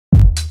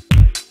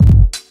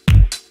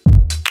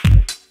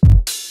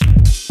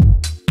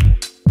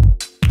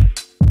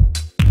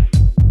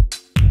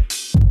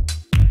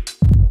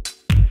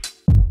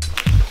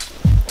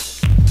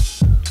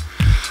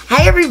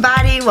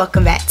everybody,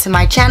 welcome back to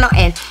my channel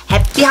and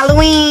happy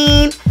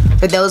Halloween.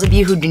 For those of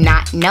you who do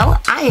not know,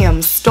 I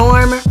am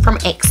Storm from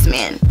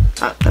X-Men.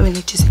 Let me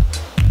just...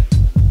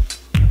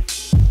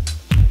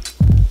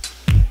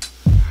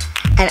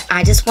 And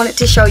I just wanted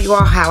to show you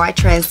all how I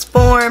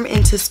transform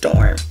into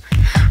Storm.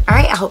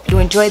 Alright, I hope you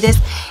enjoy this.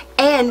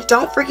 And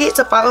don't forget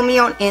to follow me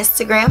on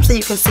Instagram so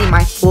you can see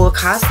my full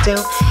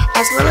costume,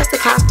 as well as the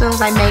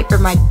costumes I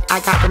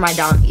got for my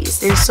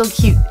doggies. They're so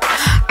cute.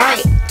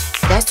 Alright,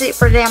 that's it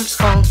for today. I'm just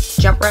going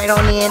to jump right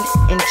on in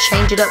and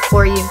change it up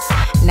for you.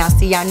 And I'll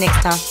see y'all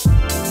next time.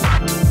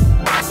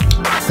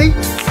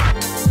 Peace.